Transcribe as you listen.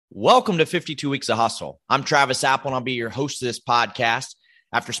Welcome to 52 Weeks of Hustle. I'm Travis Apple, and I'll be your host of this podcast.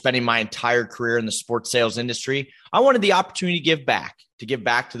 After spending my entire career in the sports sales industry, I wanted the opportunity to give back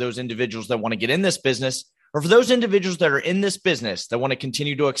to those individuals that want to get in this business, or for those individuals that are in this business that want to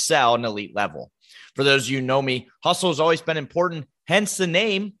continue to excel at an elite level. For those of you who know me, hustle has always been important, hence the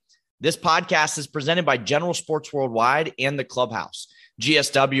name. This podcast is presented by General Sports Worldwide and the Clubhouse.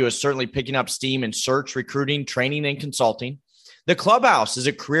 GSW is certainly picking up steam in search, recruiting, training, and consulting. The Clubhouse is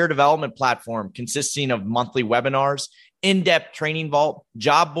a career development platform consisting of monthly webinars, in-depth training vault,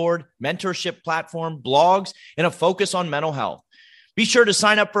 job board, mentorship platform, blogs, and a focus on mental health. Be sure to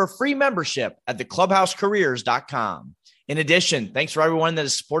sign up for a free membership at theclubhousecareers.com. In addition, thanks for everyone that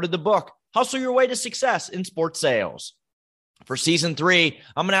has supported the book, Hustle Your Way to Success in Sports Sales. For season 3,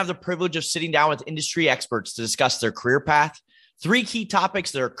 I'm going to have the privilege of sitting down with industry experts to discuss their career path, 3 key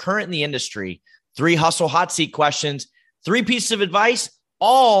topics that are current in the industry, 3 hustle hot seat questions, 3 pieces of advice,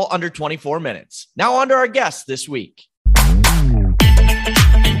 all under 24 minutes. Now on to our guests this week.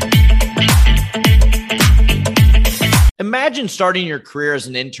 Imagine starting your career as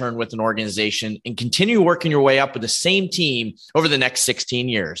an intern with an organization and continue working your way up with the same team over the next 16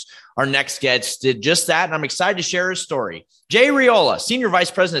 years. Our next guest did just that, and I'm excited to share his story. Jay Riola, Senior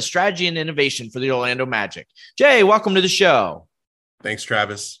Vice President of Strategy and Innovation for the Orlando Magic. Jay, welcome to the show. Thanks,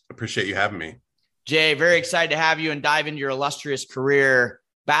 Travis. Appreciate you having me. Jay, very excited to have you and dive into your illustrious career.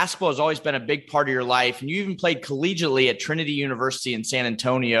 Basketball has always been a big part of your life, and you even played collegiately at Trinity University in San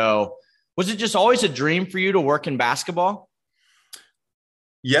Antonio. Was it just always a dream for you to work in basketball?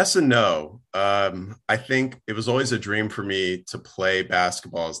 Yes and no. I think it was always a dream for me to play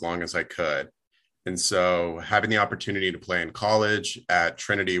basketball as long as I could. And so having the opportunity to play in college at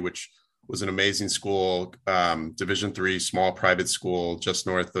Trinity, which was an amazing school, Division III, small private school just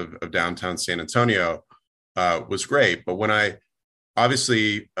north of downtown San Antonio, was great. But when I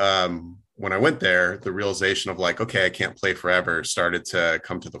went there, the realization of like, okay, I can't play forever started to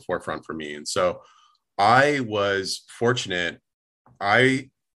come to the forefront for me. And so I was fortunate.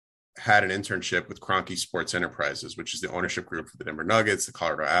 I had an internship with Kroenke Sports Enterprises, which is the ownership group for the Denver Nuggets, the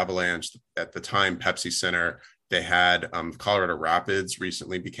Colorado Avalanche, at the time, Pepsi Center. They had Colorado Rapids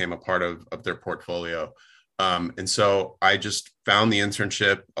recently became a part of their portfolio. And so I just found the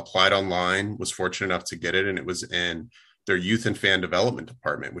internship, applied online, was fortunate enough to get it. And it was in their youth and fan development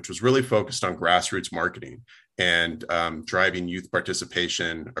department, which was really focused on grassroots marketing and driving youth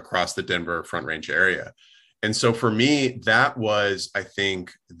participation across the Denver Front Range area. And so for me, that was, I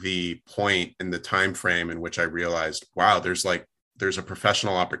think, the point in the time frame in which I realized, wow, there's a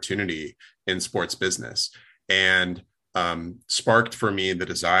professional opportunity in sports business. And sparked for me the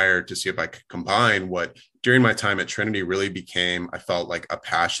desire to see if I could combine what during my time at Trinity really became, I felt like, a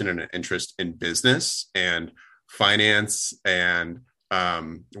passion and an interest in business and finance and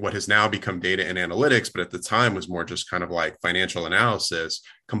what has now become data and analytics, but at the time was more just kind of like financial analysis,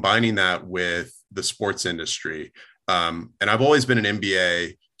 combining that with the sports industry. And I've always been an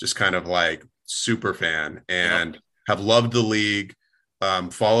NBA, just kind of like super fan, and have loved the league.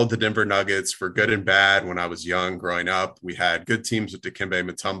 Followed the Denver Nuggets for good and bad when I was young growing up. We had good teams with Dikembe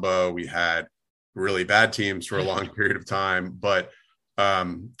Mutombo. We had really bad teams for a long period of time. But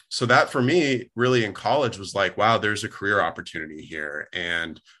so that for me really in college was like, wow, there's a career opportunity here.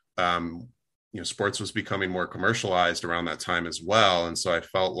 And, sports was becoming more commercialized around that time as well. And so I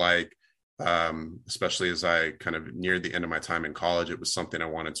felt like, especially as I kind of neared the end of my time in college, it was something I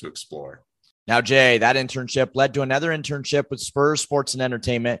wanted to explore. Now, Jay, that internship led to another internship with Spurs Sports and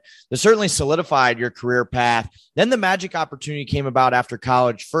Entertainment that certainly solidified your career path. Then the Magic opportunity came about after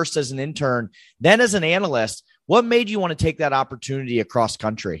college, first as an intern, then as an analyst. What made you want to take that opportunity across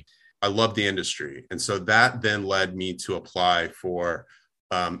country? I love the industry. And so that then led me to apply for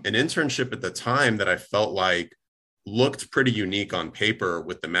an internship at the time that I felt like looked pretty unique on paper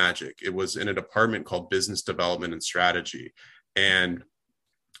with the Magic. It was in a department called Business Development and Strategy. And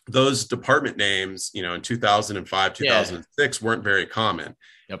those department names, in 2005, 2006 weren't very common.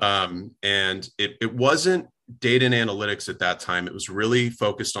 Yep. And it wasn't data and analytics at that time. It was really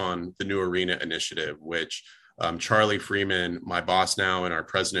focused on the New Arena Initiative, which Charlie Freeman, my boss now and our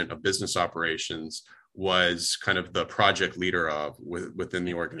president of business operations, was kind of the project leader of within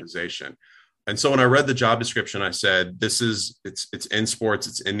the organization. And so when I read the job description, I said, it's in sports,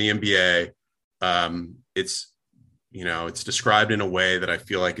 it's in the NBA. It's described in a way that I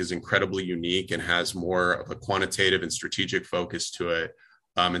feel like is incredibly unique and has more of a quantitative and strategic focus to it.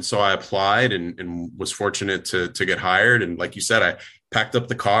 And so I applied and was fortunate to get hired. And like you said, I packed up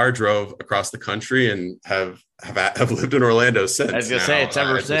the car, drove across the country, and have lived in Orlando since. I was going to say, it's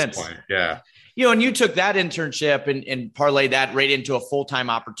ever since. Yeah. And you took that internship and parlayed that right into a full-time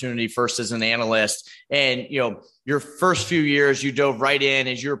opportunity first as an analyst. And, your first few years, you dove right in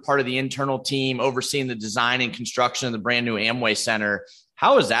as you were part of the internal team overseeing the design and construction of the brand new Amway Center.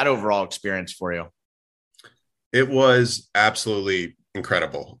 How was that overall experience for you? It was absolutely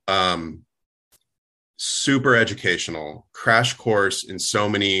incredible. Super educational, crash course in so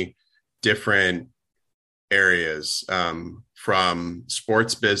many different areas, from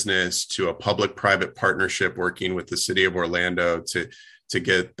sports business to a public-private partnership working with the city of Orlando to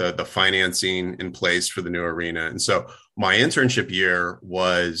get the financing in place for the new arena. And so my internship year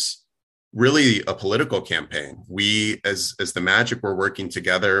was really a political campaign. We, as the Magic, were working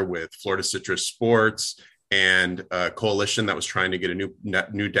together with Florida Citrus Sports and a coalition that was trying to get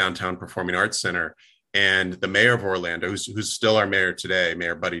a new downtown performing arts center. And the mayor of Orlando, who's still our mayor today,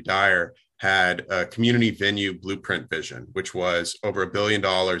 Mayor Buddy Dyer, had a community venue blueprint vision, which was over $1 billion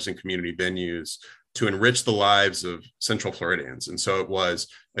in community venues to enrich the lives of Central Floridians. And so it was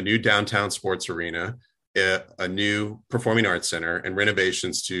a new downtown sports arena, a new performing arts center, and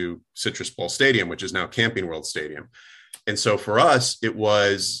renovations to Citrus Bowl Stadium, which is now Camping World Stadium. And so for us, it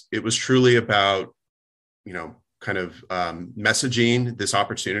was truly about, kind of messaging this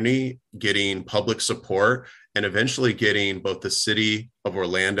opportunity, getting public support, and eventually getting both the city of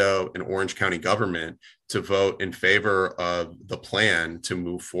Orlando and Orange County government to vote in favor of the plan to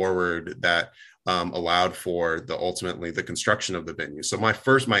move forward that allowed for ultimately the construction of the venue. So my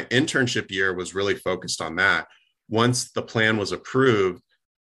internship year was really focused on that. Once the plan was approved,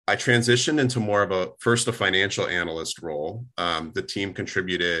 I transitioned into more of a financial analyst role. The team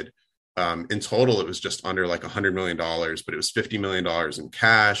contributed. In total, it was just under like $100 million, but it was $50 million in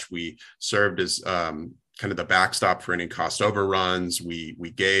cash. We served as kind of the backstop for any cost overruns. We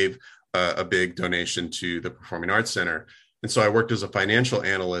gave a big donation to the Performing Arts Center. And so I worked as a financial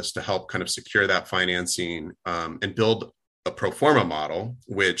analyst to help kind of secure that financing and build a pro forma model,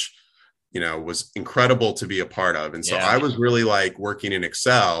 which, was incredible to be a part of. And so I was really like working in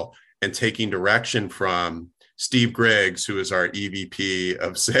Excel and taking direction from Steve Griggs, who is our EVP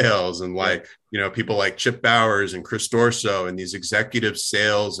of sales, and people like Chip Bowers and Chris Dorso and these executive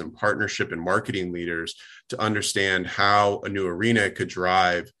sales and partnership and marketing leaders to understand how a new arena could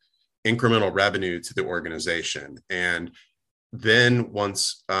drive incremental revenue to the organization. And then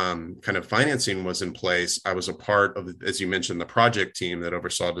once kind of financing was in place, I was a part of, as you mentioned, the project team that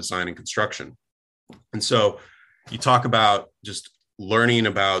oversaw design and construction. And so you talk about just learning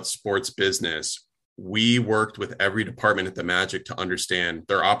about sports business. We worked with every department at the Magic to understand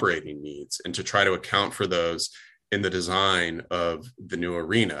their operating needs and to try to account for those in the design of the new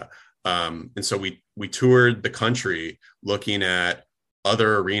arena. And so we toured the country looking at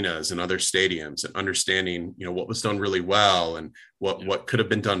other arenas and other stadiums and understanding, what was done really well and what could have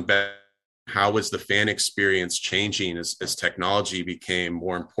been done better. How was the fan experience changing as technology became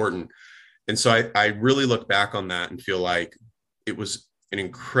more important? And so I really look back on that and feel like it was an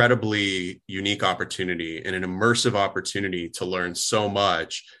incredibly unique opportunity and an immersive opportunity to learn so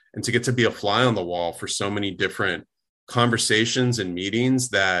much and to get to be a fly on the wall for so many different conversations and meetings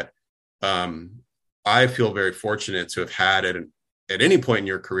that I feel very fortunate to have had at any point in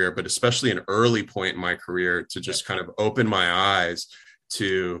your career, but especially an early point in my career, to just kind of open my eyes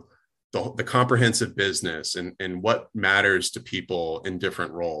to the comprehensive business and what matters to people in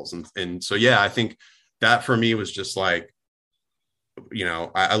different roles. And so, I think that for me was just like,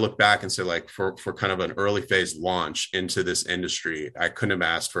 I look back and say, like, for kind of an early phase launch into this industry, I couldn't have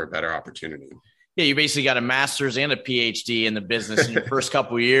asked for a better opportunity. Yeah, you basically got a master's and a PhD in the business in your first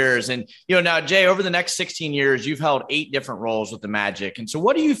couple of years. And, now, Jay, over the next 16 years, you've held 8 different roles with the Magic. And so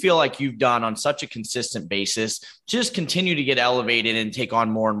what do you feel like you've done on such a consistent basis to just continue to get elevated and take on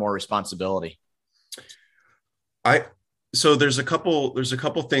more and more responsibility? So there's a couple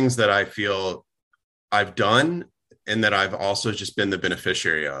things that I feel I've done and that I've also just been the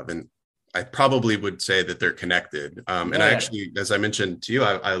beneficiary of. And I probably would say that they're connected. And I actually, as I mentioned to you,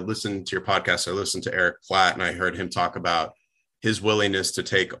 I listened to your podcast. I listened to Eric Platt, and I heard him talk about his willingness to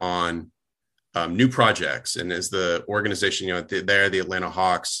take on new projects. And as the organization, the Atlanta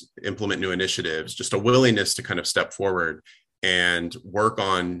Hawks, implement new initiatives, just a willingness to kind of step forward and work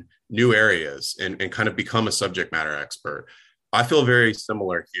on new areas and kind of become a subject matter expert. I feel very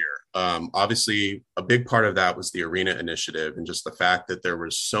similar here. Obviously, a big part of that was the arena initiative and just the fact that there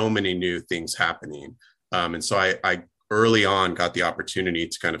were so many new things happening. And so I early on got the opportunity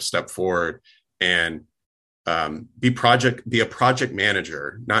to kind of step forward and be a project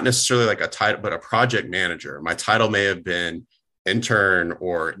manager, not necessarily like a title, but a project manager. My title may have been intern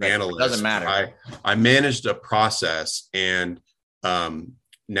or analyst. Doesn't matter. I managed a process and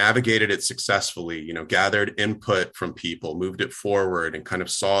navigated it successfully, gathered input from people, moved it forward, and kind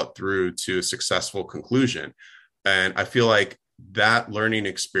of saw it through to a successful conclusion. And I feel like that learning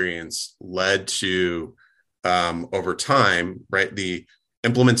experience led to, over time, right, the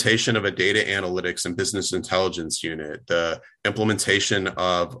implementation of a data analytics and business intelligence unit, the implementation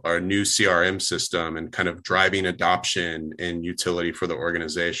of our new CRM system and kind of driving adoption and utility for the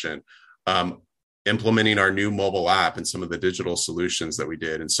organization, implementing our new mobile app and some of the digital solutions that we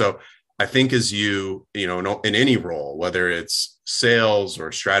did. And so I think as you know, in any role, whether it's sales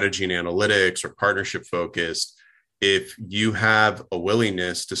or strategy and analytics or partnership focused, if you have a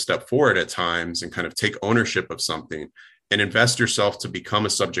willingness to step forward at times and kind of take ownership of something and invest yourself to become a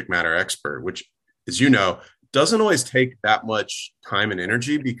subject matter expert, which, as you know, doesn't always take that much time and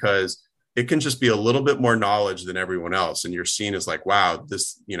energy, because it can just be a little bit more knowledge than everyone else. And you're seen as like, wow,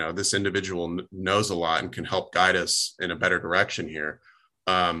 this individual knows a lot and can help guide us in a better direction here.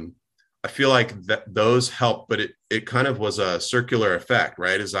 I feel like that those help, but it kind of was a circular effect,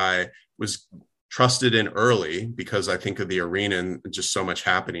 right? As I was trusted in early, because I think of the arena and just so much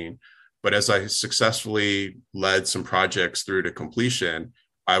happening. But as I successfully led some projects through to completion,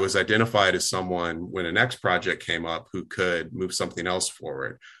 I was identified as someone when a next project came up who could move something else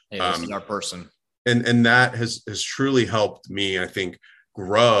forward. Hey, this is our person. And that has truly helped me, I think,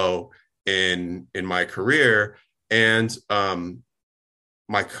 grow in my career, and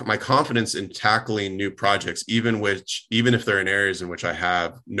my confidence in tackling new projects, even if they're in areas in which I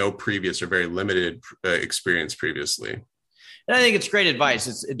have no previous or very limited experience previously. And I think it's great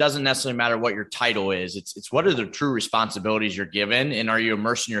advice. It doesn't necessarily matter what your title is. It's what are the true responsibilities you're given, and are you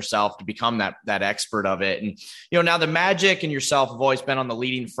immersing yourself to become that expert of it? And now the Magic and yourself have always been on the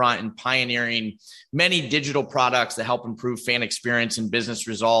leading front and pioneering many digital products that help improve fan experience and business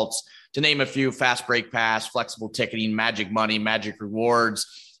results. To name a few: Fast Break Pass, flexible ticketing, Magic Money, Magic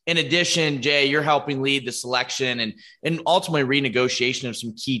Rewards. In addition, Jay, you're helping lead the selection and ultimately renegotiation of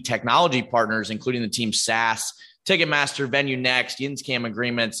some key technology partners, including the team SaaS, Ticketmaster, VenueNext, YinzCam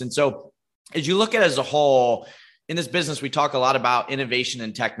agreements. And so as you look at it as a whole, in this business, we talk a lot about innovation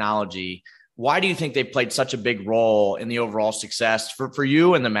and technology. Why do you think they played such a big role in the overall success for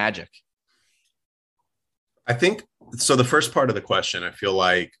you and the Magic? I think, so the first part of the question, I feel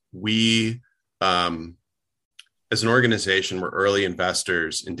like we, as an organization, we're early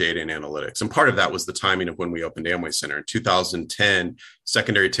investors in data and analytics. And part of that was the timing of when we opened Amway Center. In 2010,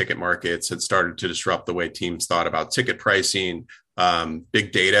 secondary ticket markets had started to disrupt the way teams thought about ticket pricing.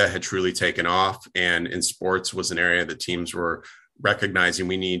 Big data had truly taken off. And in sports was an area that teams were recognizing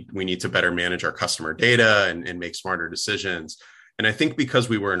we need to better manage our customer data and make smarter decisions. And I think because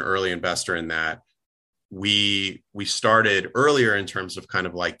we were an early investor in that, we started earlier in terms of kind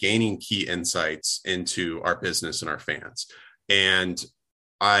of like gaining key insights into our business and our fans. And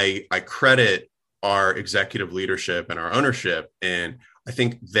I credit our executive leadership and our ownership. And I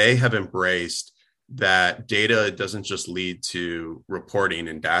think they have embraced that data doesn't just lead to reporting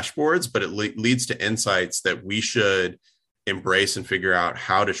and dashboards, but it leads to insights that we should embrace and figure out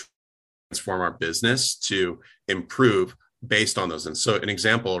how to transform our business to improve based on those. And so an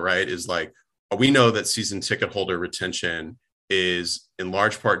example, right, is like, we know that season ticket holder retention is in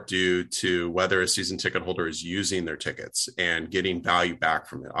large part due to whether a season ticket holder is using their tickets and getting value back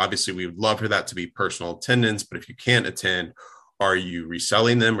from it. Obviously, we would love for that to be personal attendance, but if you can't attend, are you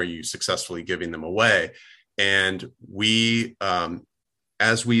reselling them? Are you successfully giving them away? And we,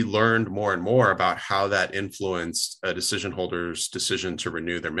 as we learned more and more about how that influenced a decision holder's decision to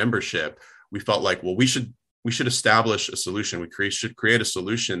renew their membership, we felt like, well, we should establish a solution. We should create a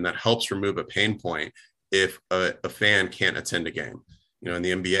solution that helps remove a pain point if a fan can't attend a game. In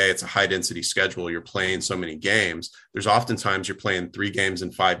the NBA, it's a high density schedule. You're playing so many games. There's oftentimes you're playing 3 games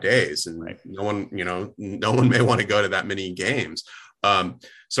in 5 days, and right. no one may want to go to that many games.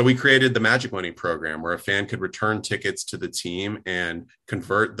 So we created the Magic Money program, where a fan could return tickets to the team and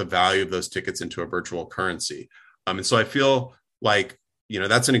convert the value of those tickets into a virtual currency. And so I feel like,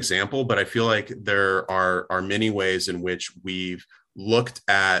 that's an example, but I feel like there are many ways in which we've looked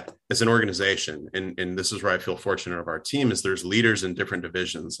at as an organization. And this is where I feel fortunate of our team, is there's leaders in different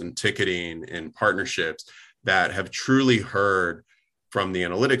divisions and ticketing and partnerships that have truly heard from the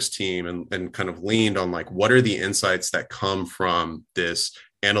analytics team and kind of leaned on like, what are the insights that come from this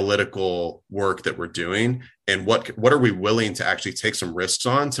analytical work that we're doing, and what are we willing to actually take some risks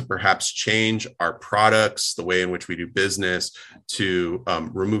on to perhaps change our products, the way in which we do business, to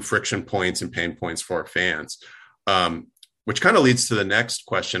remove friction points and pain points for our fans, which kind of leads to the next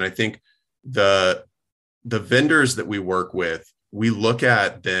question. I think the vendors that we work with, we look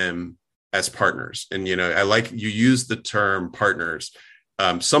at them as partners. And I like you use the term partners.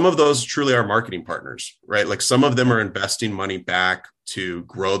 Some of those truly are marketing partners, right? Like some of them are investing money back to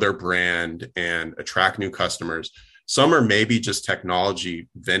grow their brand and attract new customers. Some are maybe just technology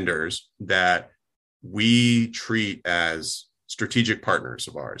vendors that we treat as strategic partners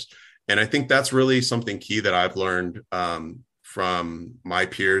of ours. And I think that's really something key that I've learned from my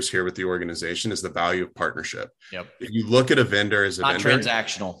peers here with the organization is the value of partnership. Yep. If you look at a vendor as a not vendor,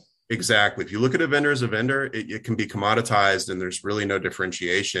 transactional. Exactly. If you look at a vendor as a vendor, it can be commoditized and there's really no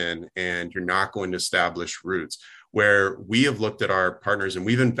differentiation and you're not going to establish roots. Where we have looked at our partners and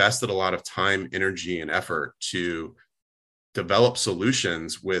we've invested a lot of time, energy, and effort to develop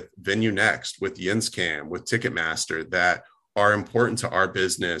solutions with VenueNext, with YinzCam, with Ticketmaster that are important to our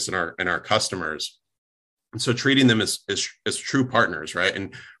business and our customers. And so treating them as true partners, right?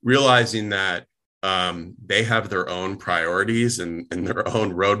 And realizing that they have their own priorities and their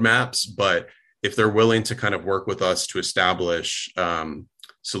own roadmaps, but if they're willing to kind of work with us to establish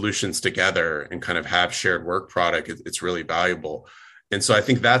solutions together and kind of have shared work product, it's really valuable. And so I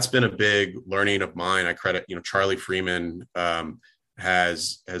think that's been a big learning of mine. I credit, Charlie Freeman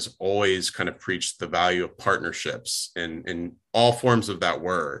has always kind of preached the value of partnerships in all forms of that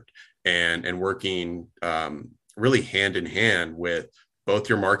word and working really hand in hand with both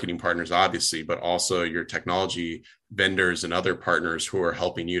your marketing partners, obviously, but also your technology vendors and other partners who are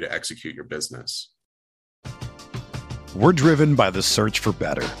helping you to execute your business. We're driven by the search for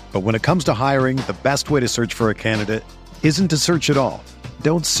better. But when it comes to hiring, the best way to search for a candidate isn't to search at all.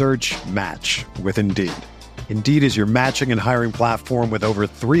 Don't search, match with Indeed. Indeed is your matching and hiring platform with over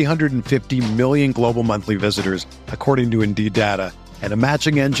 350 million global monthly visitors, according to Indeed data, and a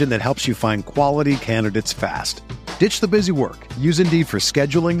matching engine that helps you find quality candidates fast. Ditch the busy work. Use Indeed for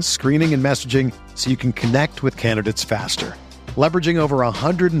scheduling, screening, and messaging so you can connect with candidates faster. Leveraging over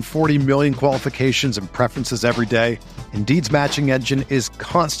 140 million qualifications and preferences every day, Indeed's matching engine is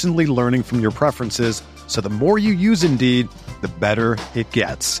constantly learning from your preferences, so the more you use Indeed, the better it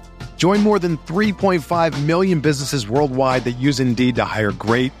gets. Join more than 3.5 million businesses worldwide that use Indeed to hire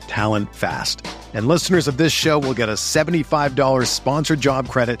great talent fast. And listeners of this show will get a $75 sponsored job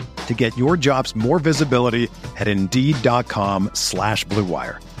credit to get your jobs more visibility at Indeed.com/Blue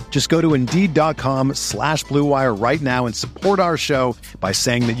Wire. Just go to Indeed.com/Blue Wire right now and support our show by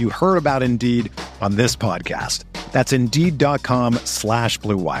saying that you heard about Indeed on this podcast. That's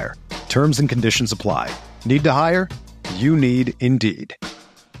Indeed.com/Blue Wire. Terms and conditions apply. Need to hire? You need Indeed.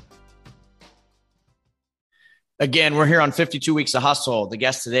 Again, we're here on 52 Weeks of Hustle. The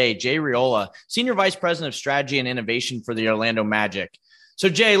guest today, Jay Riola, Senior Vice President of Strategy and Innovation for the Orlando Magic. So,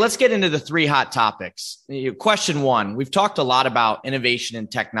 Jay, let's get into the three hot topics. Question one, we've talked a lot about innovation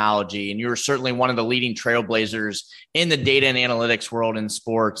and technology, and you're certainly one of the leading trailblazers in the data and analytics world in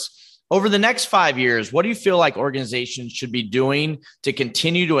sports. Over the next 5 years, what do you feel like organizations should be doing to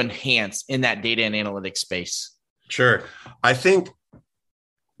continue to enhance in that data and analytics space? Sure. I think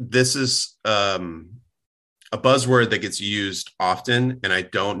this is a buzzword that gets used often, and I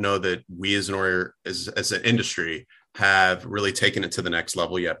don't know that we as an industry have really taken it to the next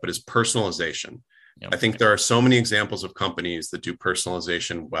level yet, but is personalization. Yep. I think there are so many examples of companies that do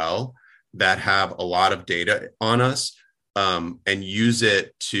personalization well, that have a lot of data on us and use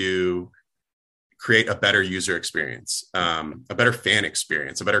it to create a better user experience, a better fan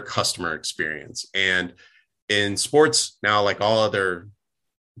experience, a better customer experience. And in sports now, like all other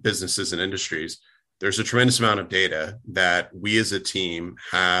businesses and industries, there's a tremendous amount of data that we as a team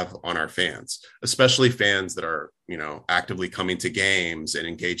have on our fans, especially fans that are, actively coming to games and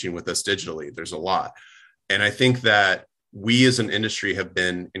engaging with us digitally. There's a lot. And I think that we as an industry have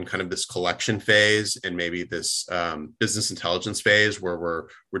been in kind of this collection phase and maybe this business intelligence phase where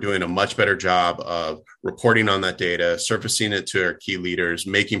we're doing a much better job of reporting on that data, surfacing it to our key leaders,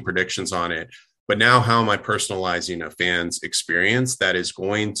 making predictions on it. But now how am I personalizing a fan's experience that is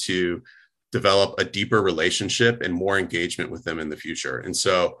going to develop a deeper relationship and more engagement with them in the future? And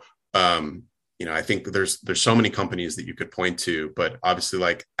so, I think there's so many companies that you could point to, but obviously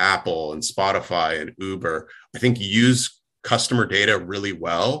like Apple and Spotify and Uber, I think use customer data really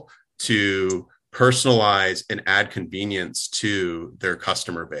well to personalize and add convenience to their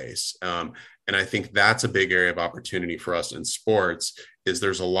customer base. And I think that's a big area of opportunity for us in sports. Is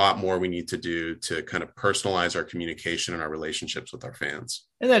there's a lot more we need to do to kind of personalize our communication and our relationships with our fans.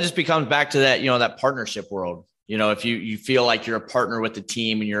 And that just becomes back to that, that partnership world. If you feel like you're a partner with the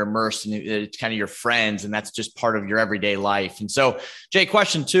team and you're immersed and it's kind of your friends, and that's just part of your everyday life. And so, Jay,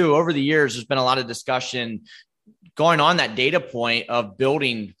 question two, over the years, there's been a lot of discussion going on that data point of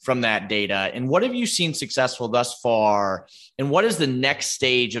building from that data. And what have you seen successful thus far? And what is the next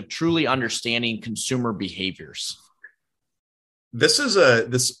stage of truly understanding consumer behaviors? This is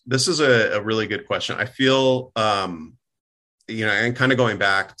a really good question. I feel, and kind of going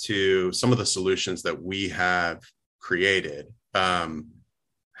back to some of the solutions that we have created,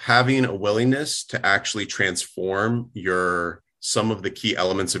 having a willingness to actually transform some of the key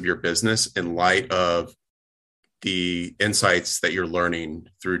elements of your business in light of the insights that you're learning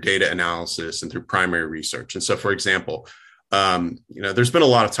through data analysis and through primary research. And so, for example, there's been a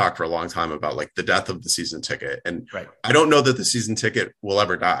lot of talk for a long time about like the death of the season ticket. And right. I don't know that the season ticket will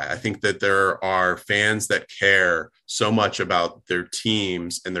ever die. I think that there are fans that care so much about their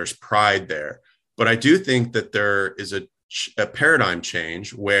teams and there's pride there. But I do think that there is a paradigm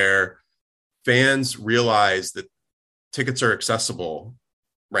change where fans realize that tickets are accessible,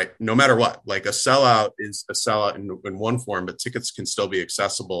 right? No matter what, like a sellout is a sellout in one form, but tickets can still be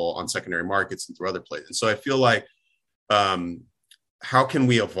accessible on secondary markets and through other places. And so I feel like, how can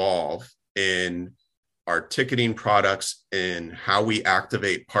we evolve in our ticketing products, in how we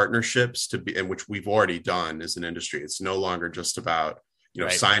activate partnerships in which we've already done as an industry? It's no longer just about,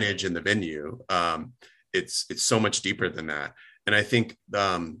 right, signage in the venue. It's so much deeper than that. And I think,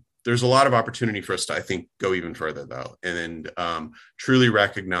 there's a lot of opportunity for us to, I think, go even further though, and truly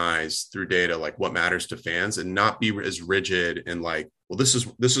recognize through data, like what matters to fans and not be as rigid and like, well, this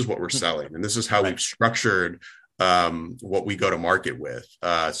is what we're selling. And this is how we've structured what we go to market with.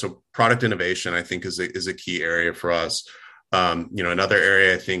 So product innovation, I think, is a key area for us. Another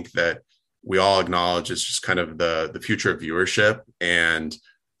area I think that we all acknowledge is just kind of the future of viewership and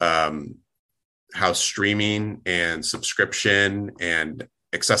how streaming and subscription and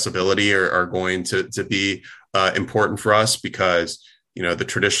accessibility are going to be important for us, because the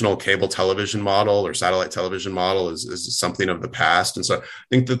traditional cable television model or satellite television model is something of the past. And so I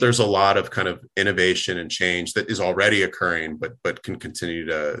think that there's a lot of kind of innovation and change that is already occurring, but can continue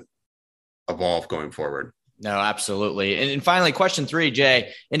to evolve going forward. No, absolutely. And finally, question 3,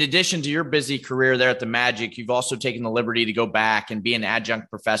 Jay, in addition to your busy career there at the Magic, you've also taken the liberty to go back and be an adjunct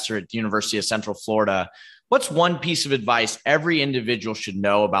professor at the University of Central Florida. What's one piece of advice every individual should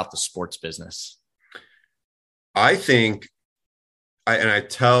know about the sports business? I think, I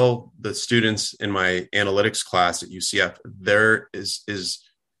tell the students in my analytics class at UCF,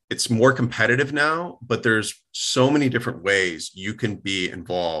 it's more competitive now, but there's so many different ways you can be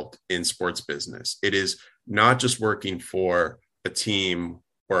involved in sports business. It is not just working for a team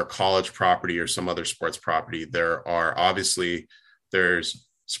or a college property or some other sports property. There's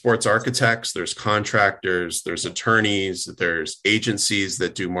sports architects, there's contractors, there's attorneys, there's agencies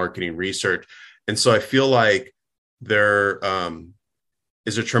that do marketing research. And so I feel like there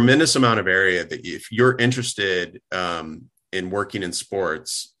is a tremendous amount of area that if you're interested in working in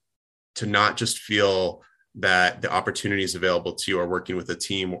sports, to not just feel that the opportunities available to you are working with a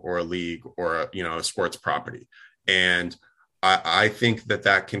team or a league or a sports property. And I think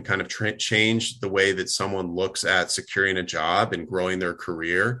that can kind of change the way that someone looks at securing a job and growing their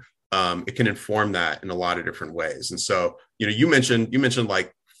career. It can inform that in a lot of different ways. And so, you mentioned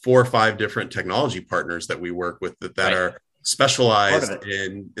like 4 or 5 different technology partners that we work with that right. are specialized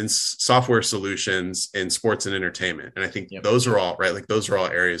in software solutions in sports and entertainment. And I think those are all right. Like those are all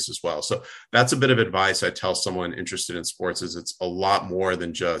areas as well. So that's a bit of advice I tell someone interested in sports, is it's a lot more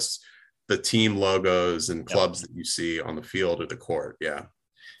than just the team logos and clubs that you see on the field or the court. Yeah.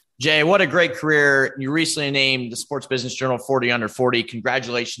 Jay, what a great career. You recently named the Sports Business Journal 40 Under 40.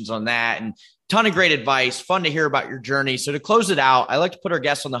 Congratulations on that. And ton of great advice. Fun to hear about your journey. So to close it out, I like to put our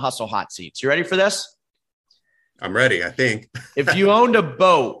guests on the hustle hot seats. You ready for this? I'm ready, I think. If you owned a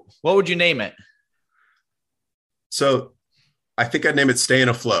boat, what would you name it? So I think I'd name it Staying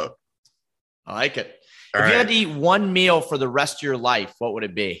Afloat. I like it. If you had to eat one meal for the rest of your life, what would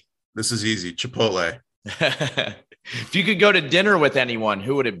it be? This is easy. Chipotle. If you could go to dinner with anyone,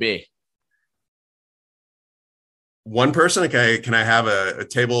 who would it be? One person? Can I have a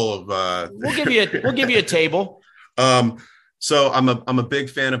table of? We'll give you a table. So I'm a big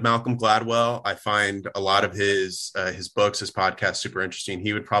fan of Malcolm Gladwell. I find a lot of his books, his podcast, super interesting.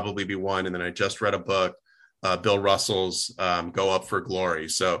 He would probably be one. And then I just read a book, Bill Russell's Go Up for Glory.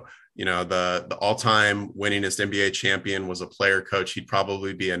 So, the all-time winningest NBA champion was a player coach. He'd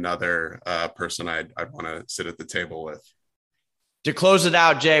probably be another person I'd want to sit at the table with. To close it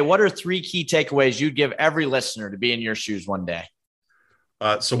out, Jay, what are 3 key takeaways you'd give every listener to be in your shoes one day?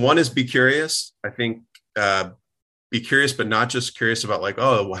 So one is be curious. I think be curious, but not just curious about like,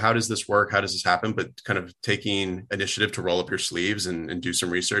 oh, well, how does this work? How does this happen? But kind of taking initiative to roll up your sleeves and do some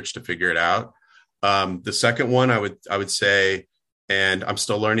research to figure it out. The second one I would say, and I'm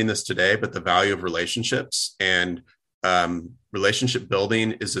still learning this today, but the value of relationships, and relationship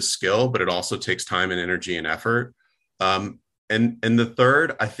building is a skill, but it also takes time and energy and effort. And And the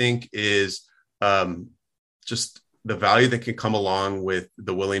third, I think, is just the value that can come along with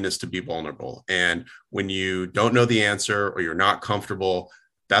the willingness to be vulnerable. And when you don't know the answer or you're not comfortable,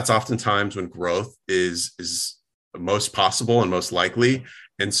 that's oftentimes when growth is most possible and most likely.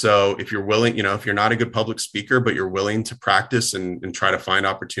 And so if you're willing, if you're not a good public speaker, but you're willing to practice and try to find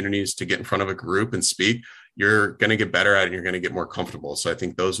opportunities to get in front of a group and speak, you're going to get better at it and you're going to get more comfortable. So I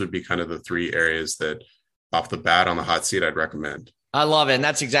think those would be kind of the three areas that off the bat on the hot seat I'd recommend. I love it. And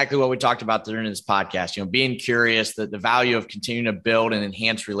that's exactly what we talked about during this podcast, being curious, the value of continuing to build and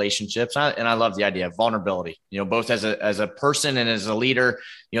enhance relationships. And I love the idea of vulnerability, both as a person and as a leader,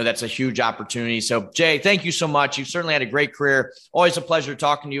 that's a huge opportunity. So Jay, thank you so much. You've certainly had a great career. Always a pleasure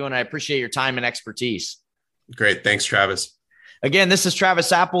talking to you. And I appreciate your time and expertise. Great. Thanks, Travis. Again, this is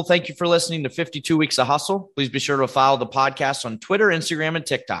Travis Apple. Thank you for listening to 52 Weeks of Hustle. Please be sure to follow the podcast on Twitter, Instagram, and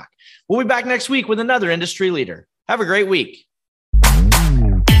TikTok. We'll be back next week with another industry leader. Have a great week.